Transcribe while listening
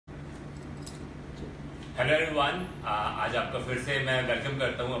Hello everyone, आज आपका फिर से मैं वेलकम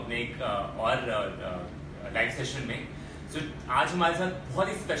करता हूँ अपने एक और लाइव सेशन में। आज हमारे साथ बहुत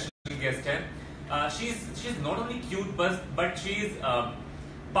ही स्पेशल गेस्ट है। She is not only cute but she is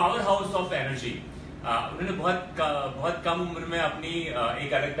power house of energy. उन्होंने बहुत कम उम्र में अपनी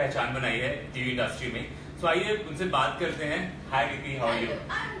एक अलग पहचान बनाई है टीवी इंडस्ट्री में। सो आइए उनसे बात करते हैं। हाय नीति, how are you?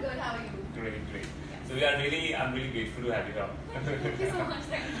 I'm good. How are you? Great. So I'm really grateful to have you here. Thank you so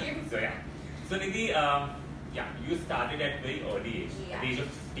much. Thank you. So Niti, you started at very early age, at the age of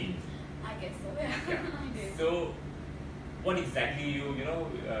 15. I guess so. Yeah. I did. So, what exactly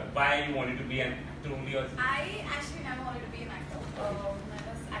why you wanted to be an actor only? Or I actually never wanted to be an actor. I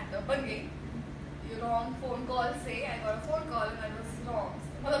was actor, but wrong phone call. I got a phone call and I was wrong.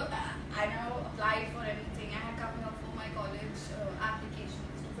 Well, I never applied for anything. I had coming up for my college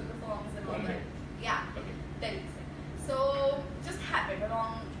applications to fill the forms and all that. Yeah. Okay. Delhi. So just happened a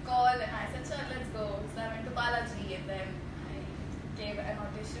wrong call and I said, sure, let's go. So I went to Balaji and then I gave an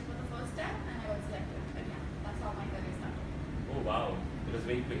audition for the first time and I got selected. And yeah, that's how my career started. Oh wow, it was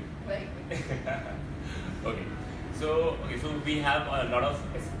very quick. Very quick. Okay, so we have a lot of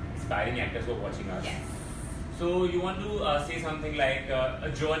aspiring actors who are watching us. Yes. So you want to say something like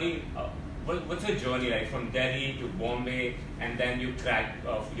a journey. What's your journey like from Delhi to Bombay, and then you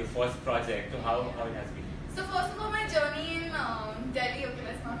cracked your first project? So how it has been? So first of all, my journey in Delhi. Okay,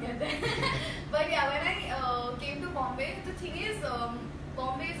 let's not get there. But yeah, when I came to Bombay, the thing is,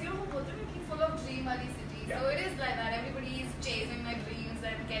 Bombay is full of dream wali city. Yeah. So it is like that. Everybody is chasing their dreams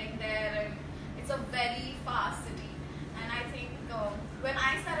and getting there, and it's a very fast city. And I think when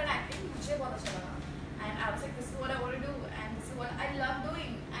I started acting, मुझे बहुत अच्छा लगा. And I was like, this is what I want to do, and this is what I love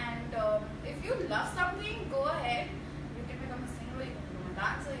doing. And if you love something, go ahead. You can become a singer, you can become a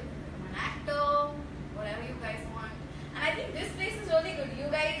dancer, you can become an actor, whatever you guys want. And I think this place is really good. You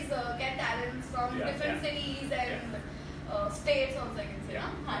guys get talents from different cities and states also, I can say.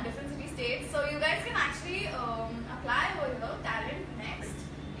 Different states. So you guys can actually apply for your talent next.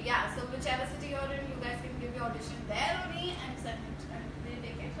 Yeah, so whichever city you're in, you guys can give your audition there only and send it and they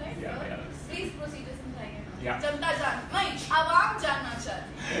take it, right? Yeah. Please proceed to some time. Yeah. जनता जान नहीं, आवाम जानना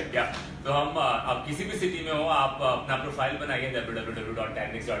चाहती है. तो हम आप किसी भी सिटी में हो, आप अपना प्रोफाइल बनाइए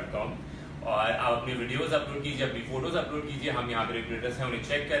www.tadkaNews.com और आप अपनी वीडियोस अपलोड कीजिए, अपनी फोटोज अपलोड कीजिए. हम यहाँ पे रिक्रूटर्स हैं, उन्हें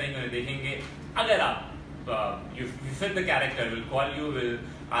चेक करेंगे, उन्हें देखेंगे. अगर आप you fit the character, we'll call you, we'll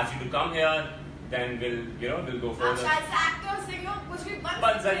ask you to come here, then we'll go आप further. शायद से एक्टर सिंगर कुछ भी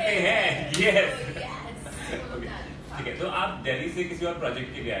बन सकते हैं. Yes. Yes. ठीक है, तो आप दिल्ली से किसी और प्रोजेक्ट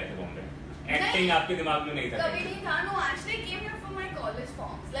के लिए आए थे बॉम्बे? एक्टिंग आपके दिमाग में नहीं था? कभी नहीं था. No, actually I came here for my college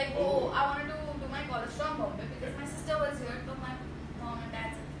forms. Like, I wanted to do my college from Bombay because my sister was here, but my mom and dad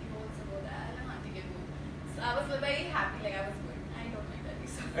said you also go there. I don't think it would. So I was very happy. Like I was good. I don't like Delhi,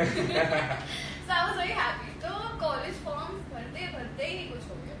 so I was very happy. So college forms भरते ही कुछ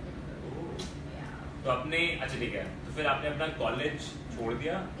हो गया. तो आपने अच्छा ठीक है, तो फिर आपने अपना कॉलेज छोड़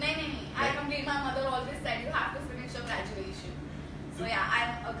दिया? नहीं. I complete. My mother always said you have to finish your graduation. So yeah,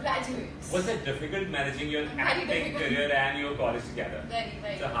 I'm a graduate. Was it difficult managing your acting career and your college together?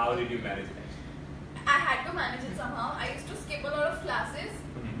 Very. So how did you manage it? I had to manage it somehow. I used to skip a lot of classes,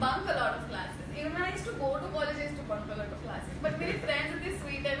 bunk a lot of classes. Even when I used to go to college, I used to bunk a lot of classes. But my friends are this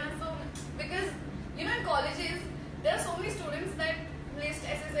sweet and so because in colleges there are so many students that list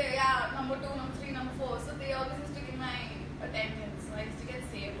SSA, number 2, number 3, number 4. So they always used to give my attendance. So I used to get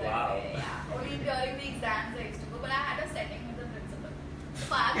saved that way. Yeah. Only during the exams I used to go. But I had a setting with the principal.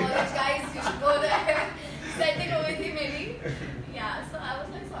 Fire college guys, you should go there. Setting over थी मेरी. Yeah. So I was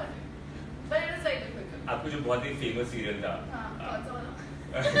like sorry. But it was very difficult. आपको जो बहुत ही famous serial था, कौन सा वाला?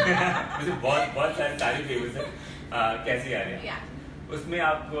 मुझे बहुत सारी फेमस है. कैसी आ रही है? उसमें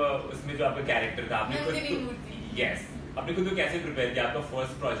जो आपका कैरेक्टर था, आपने आपने खुद को कैसे प्रिपेयर किया? आपका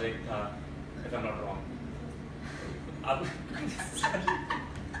फर्स्ट प्रोजेक्ट था, if I'm not wrong.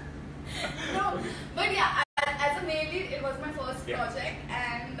 No, but yeah, as a male lead, it was my first project,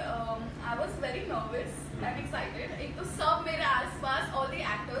 and I was very nervous and excited. एक तो सब मेरे आसपास, all the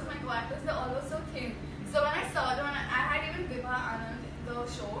actors, my co-actors, they all were so thin. So when I saw them, I had even Vibha Anand the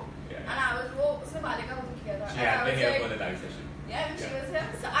show, and I was उसने बालिका वो किया था. She had been here for the live session. Yeah, and she was here.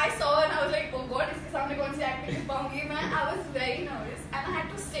 So I saw her and I was like, oh God, इसके सामने कौन सी acting कर पाऊंगी मैं? I was very nervous and I had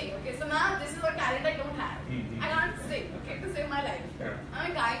to sing. Okay, so now this is a talent I don't have. I can't sing. Okay, to save my life. मैं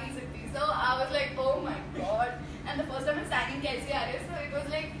गा ही नहीं सकती. So I was like, oh my God. And the first time I sang in कैसी आ रही है? So it was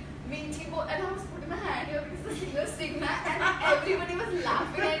like Niti, and I was putting my hand here because the singer sing na, and everybody was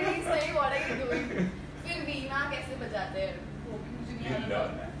laughing at me saying, what are you doing? फिर वीणा कैसे बजाते हैं? वो भी मुझे नहीं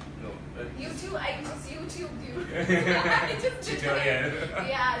आता. No, YouTube, I just YouTube you. I just did Tutorial.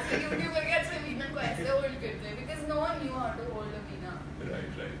 Yeah, so YouTube पर क्या अच्छा वीना को ऐसे hold करते हैं because no one knew how to hold a Veena.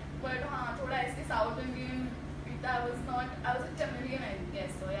 Right. But हाँ थोड़ा ऐसे South Indian I was a Tamilian I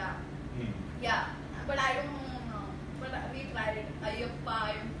guess so yeah. Yeah, but I don't know now. But we tried it. Ayyappa.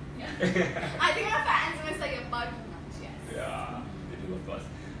 Yeah. I think our fans miss Ayyappa too much. Yes. Yeah, they do of course.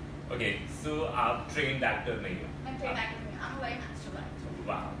 Okay, so आप trained actor नहीं हो? I'm trained actor. I'm a very natural actor.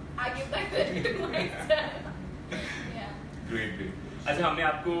 Wow. I give that credit to myself. Yeah. Great. अच्छा हमने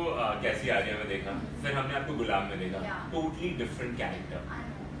आपको कैसी आर्या में देखा, फिर हमने आपको गुलाम में देखा. Yeah. Totally different character. I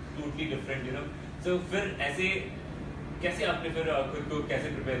know. Totally different, you know. So फिर ऐसे कैसे आपने फिर खुद को कैसे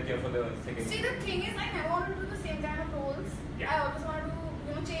prepare किया for the second? See, the thing is, I never want to do the same kind of roles. Yeah. I always want to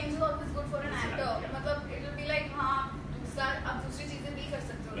change is always good for an actor. Yeah. मतलब it will be like हाँ अब दूसरी चीजें भी कर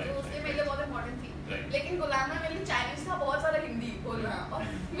सकते हो, Right, तो उसके right, मेरे लिए बहुत इम्पोर्टेंट थी. Right. लेकिन गुलाम में मेरे लिए चैलेंज था बहुत सारा हिंदी बोलना, और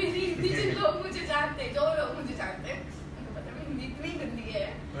मेरी हिंदी जिन लोग मुझे जानते हैं, जो लोग मुझे जानते हैं, उनको पता है मेरी हिंदी इतनी गंदी है.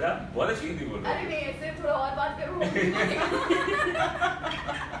 पर आप बहुत अच्छी हिंदी बोल रहे हो. अरे नहीं, ऐसे थोड़ा और बात करो.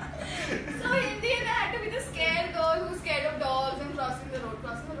 So Hindi, and I had to be the scared girl who's scared of dogs and crossing the road.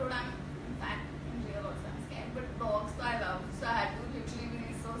 Crossing the road, I'm in fact in real also I'm scared, but dogs I love, so I had to literally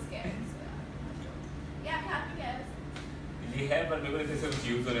be so scared. So yeah, I'm happy guys. ये है पर मेरे को इसे सब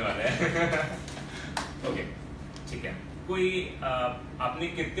use होने वाला है. ओके ठीक है. कोई आपने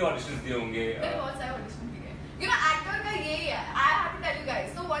कितने ऑडिशंस दिए होंगे? मैंने बहुत सारे ऑडिशन दिए. You know, एक्टर का यही है. I have to tell you guys.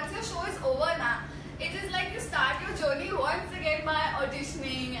 So once your show is over ना, it is like you start your journey once again by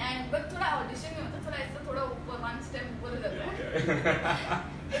auditioning, and but थोड़ा audition नहीं होता, थोड़ा ऐसा थोड़ा ऊपर one step ऊपर हो जाता है.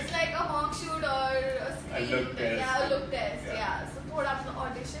 It's like a mock shoot or a screen. look test. Yeah, a look test. Yeah. So थोड़ा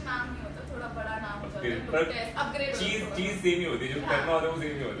audition नाम नहीं होता, थोड़ा बड़ा नाम हो जाता है. पर Look test, upgrade. चीज सेम ही होती है, जो करना होता है वो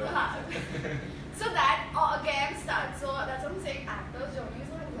सेम ही होता है. हाँ. So that again starts. So that's what I'm saying. Actors journey is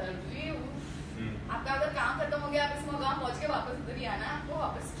not very. आपका अगर काम खत्म हो गया, आप इस मकाम पहुंच के वापस उधर ही आना, आपको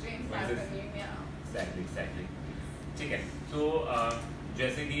वापस ट्रेन स्टार्ट करनी है. Exactly. ठीक है. तो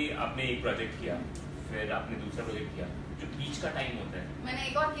जैसे कि आपने एक प्रोजेक्ट किया, फिर आपने दूसरा प्रोजेक्ट किया, जो बीच का टाइम होता है. मैंने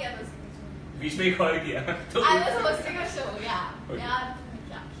एक और किया था उसके बीच में एक और किया. तो I was hosting a show. Yeah. यार तुमने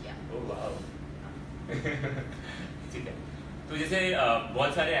क्या किया? Oh wow. ठीक है. तो जैसे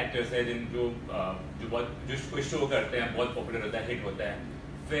बहुत सारे एक्टर्स हैं जो कोई शो करते हैं, बहुत पॉपुलर होता है, हिट होता है,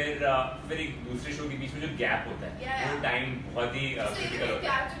 फिर एक दूसरे शो के बीच में जो गैप होता है, वो टाइम बहुत ही क्रिटिकल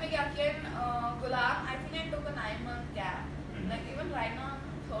होता है. मैं क्या किया गुलाम, I think I took a 9-month gap. Like even right now,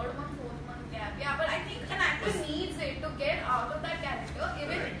 3rd month, 4th month gap. Yeah, but I think an actor needs it to get out of that character,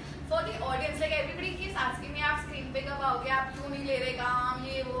 even for the audience. Like everybody keeps asking me, आप screen पे कब आओगे, आप क्यों नहीं ले रहे काम,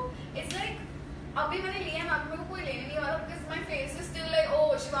 ये वो. It's like अभी मैंने लिया है, मेरे को कोई लेने नहीं वाला, because my face is still like,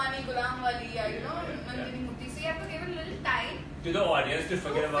 oh Shivani गुलाम वाली, या you know, Nandini मुती. So you have to give it a little time to the audience to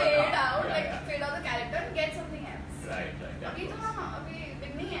forget about fade out, like fade out the character and get something else. Right. अभी तो हम अभी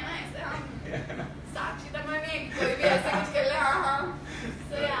big नहीं है ना, ऐसे हम साक्षी तक में नहीं, कोई भी ऐसे कुछ कर ले. हाँ.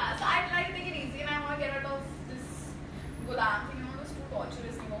 So yeah, so I'd like to take it easy and I want to get out of this Ghulam thing. You know, it's too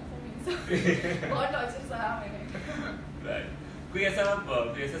torturous, you know, for me. So बहुत torture सहा मैंने. Right. कोई ऐसा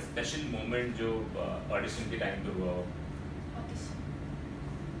special moment जो audition के time पे हुआ हो?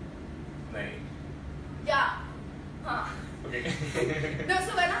 नहीं. Yeah. हाँ. Okay. No,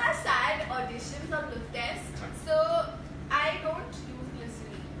 so when I have sad auditions or look tests, so I don't use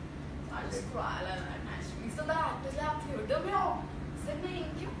glycerin. I just cry like that naturally. So the actors are like, theater में हो? So नहीं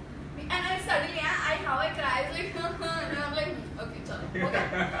क्यों? And I suddenly how I cry is like and I'm like okay चलो okay.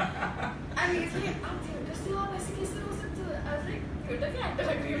 And he's like आप theater से हो, वैसे कैसे हो सकते हो? I was like theater के actor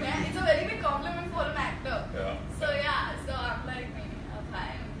लग रही हूँ मैं. It's a very big compliment for an actor. Yeah. So yeah, so I'm like नहीं अब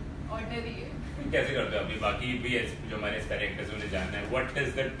I'm ordinary. कैसे करते हो अभी? बाकी भी जो हमारे सारे एक्टर्स उन्हें जानना है, what is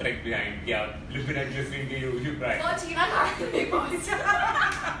the trick behind कि आप लिपिन ग्लिसरीन के यू क्राई? तो चीना खाने नहीं पहुंचा.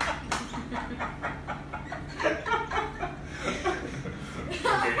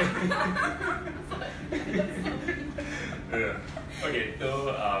 Okay, तो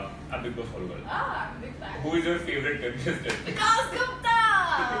आप बिग बॉस फॉलो करो. I'm a big fan. Who is your favorite contestant? Vikas Gupta.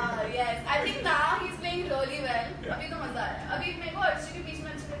 Yes, I think now he's playing really well. Yeah. अभी तो मजा आया. अभी मेरे को अर्शी के बीच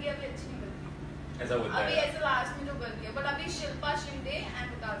में अच्छी लगी, अभी अच्छी नहीं लगी. ऐसा होता अभी है. ऐसे लास्ट में जो कर दिया, but अभी Shilpa Shinde and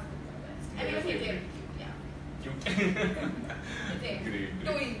Vikas Gupta best. And even Niti, yeah. Cute. Niti. Great.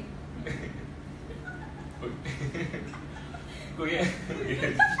 Doing. कोई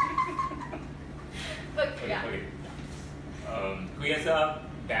But yeah. कोई ऐसा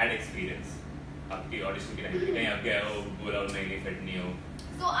बैड एक्सपीरियंस आपकी ऑडिशन के टाइम पे कहीं आप गए हो, बोला हो नहीं फिट नहीं हो?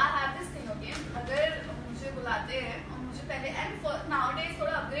 So I have this thing, okay? अगर मुझे बुलाते हैं और मुझे पहले and for nowadays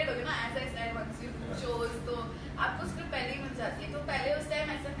थोड़ा अपग्रेड हो गया ना, as I said once you do shows तो आपको स्क्रिप्ट पहले ही मिल जाती है. तो पहले उस टाइम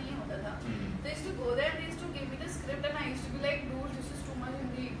ऐसा नहीं होता था.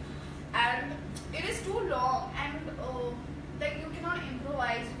 cannot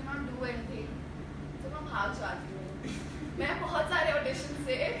improvise, you cannot do anything. तो मैं भाग जाती हूँ. मैं बहुत सारे ऑडिशन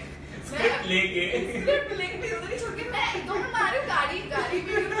से स्क्रिप्ट लेके उधर ही छोड़ के मैं एकदम मारू गाड़ी में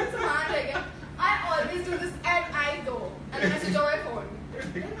एकदम सामान रह गया. I always do this and I go and then I switch off my phone.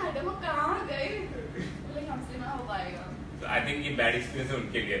 Madam वो कहाँ गए? बोले हमसे ना हो पाएगा. So I think ये bad experience है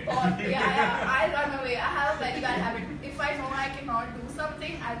उनके लिए. Yeah, I run away. I have a very bad habit. If I know I cannot do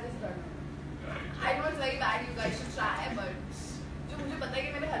something, I just run away. I know it's very bad. You guys should try, but जो मुझे पता है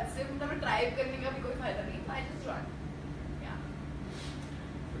कि मेरे हद से मतलब drive करने का भी कोई फायदा नहीं. I just run. Yeah.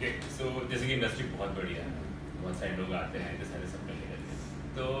 Okay, so जैसे कि इंडस्ट्री बहुत बड़ी है, बहुत सारे लोग आते हैं, इतने सारे सब करने करते हैं.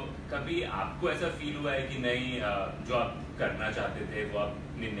 तो कभी आपको ऐसा फील हुआ है कि नहीं जो आप करना चाहते थे वो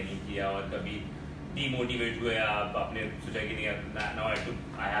आपने नहीं किया और कभी डीमोटिवेट हुए आप, आपने सोचा कि नहीं now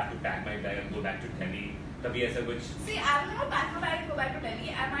I have to pack my bag and go back to Delhi, कभी ऐसा कुछ? See, I will not pack my bag and go back to Delhi.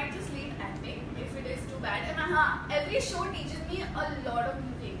 I might just leave acting if it is too bad. And every show teaches me a lot of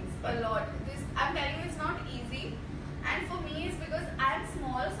new things. A lot. I'm telling you, it's not easy. And for me, it's because I'm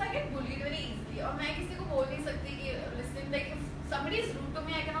small, so I get bullied very easily. और मैं किसी को बोल नहीं सकती कि listen, like if somebody is rude to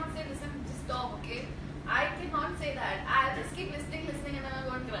me, I cannot say listen, just stop, okay? I cannot say that. I'll just keep listening, and then I'll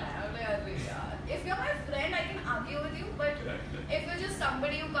go and cry. I'm like, अरे यार. If you're my friend, I can argue with you, but if you're just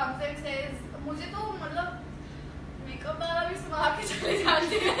somebody who comes and says, मुझे तो मतलब makeup वाला भी सुना के चले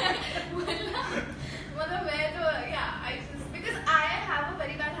जाते हैं. मतलब मैं तो yeah, I just because I have a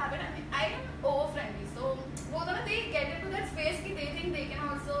very bad habit. I mean, I am over friendly, so वो तो ना they get into that space कि they think they can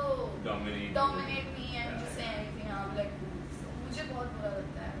also dominate me and just say anything. I'm like, so मुझे बहुत बुरा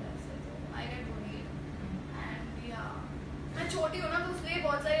लगता है वैसे तो I get bullied and yeah. मैं छोटी हूँ ना तो इसलिए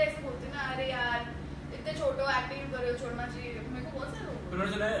बहुत सारे ऐसे बोलते हैं ना अरे यार इतने छोटे हो एक्टिंग कर रहे हो छोड़ना चाहिए. मेरे को बहुत सारे लोग तो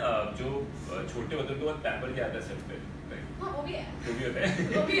मैंने सुना है जो छोटे होते हैं उनको बहुत पैम्पर किया जाता है सेट पे. हाँ वो भी है. वो भी होता है.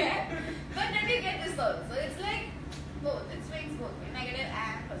 वो भी है. But then we get this also. It's like both. It swings both way, negative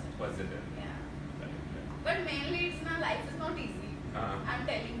and positive. Positive. Yeah. But mainly it's not life is not easy. I'm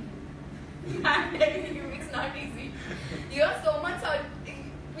telling you. I'm telling you, it's not easy. You're so much out.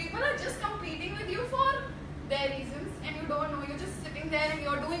 People are just competing with you for their reasons, and you don't know. You're just sitting there and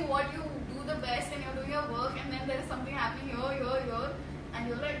you're doing what you do the best, and you're doing your work, and then there is something happening here, and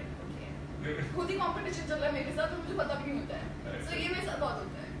you're like, okay. खुद ही competition चल रहा है मेरे साथ, तो मुझे पता भी नहीं होता है. So ये मेरे साथ बहुत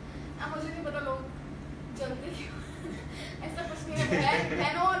होता है. अब मुझे नहीं पता लोग जलते क्यों. ऐसा कुछ नहीं है.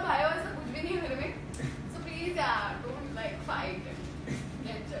 बहनों और भाइयों ऐसा कुछ भी नहीं है मेरे में. So please, yeah, don't like fight and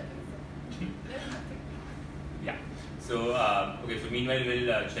get jealous. There's nothing. Yeah. So okay. So meanwhile,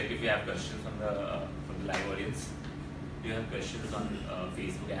 we'll check if you have questions from the live audience. Do you have questions on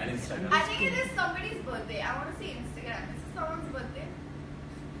Facebook and Instagram? I think it is somebody's birthday. I want to see Instagram. Is it someone's birthday?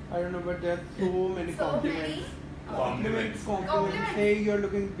 I don't know, but there are so many compliments. Compliments. Hey, you're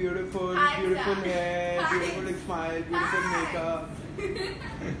looking beautiful. Hi, beautiful Sam. hair, Hi. beautiful smile, beautiful Hi. makeup.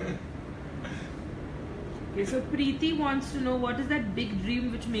 Okay, so Preeti wants to know what is that big dream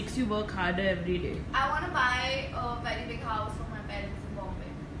which makes you work harder every day? I want to buy a very big house for my parents in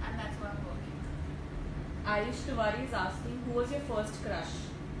Bombay, and that's what I'm working. Ayush Tiwari is asking, who was your first crush?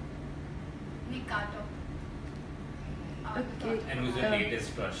 Nick Carter. Okay. And who's your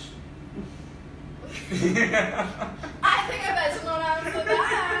latest crush? I think I better not answer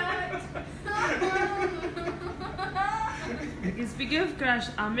that. Okay, speaking of crush,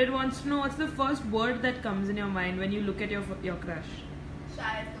 Amir wants to know what's the first word that comes in your mind when you look at your crush?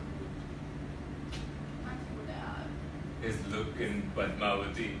 Shahid Kapoor. Not cute, yaar. His look in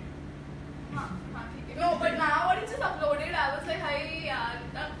Padmavati. No, but now what he just uploaded, I was like, hi,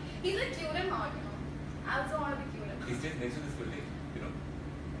 yaar. He's like cute and hot, you know. I also want to be cute and He stays next to this building, you know.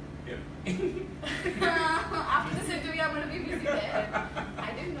 Yeah. hot. After this interview, I'm going to be busy there.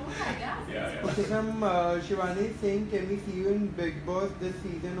 I didn't know that, yeah. Yeah. Okay, Shivani is saying, can we see you in Big Boss this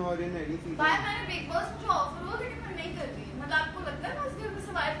season or in any season? भाई मैंने big boss मुझे offer हुआ लेकिन मैं नहीं कर रही. मतलब आपको लगता है मैं उस घर में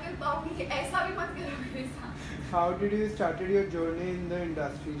सर्वाइव कर पाऊंगी? ऐसा भी मत करो मेरे साथ. How did you started your journey in the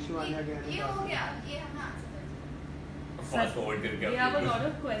industry, Shivani again? ये हो गया. ये हमने आंसर कर दिया. Fast forward करके We have a आपको- lot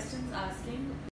of questions asking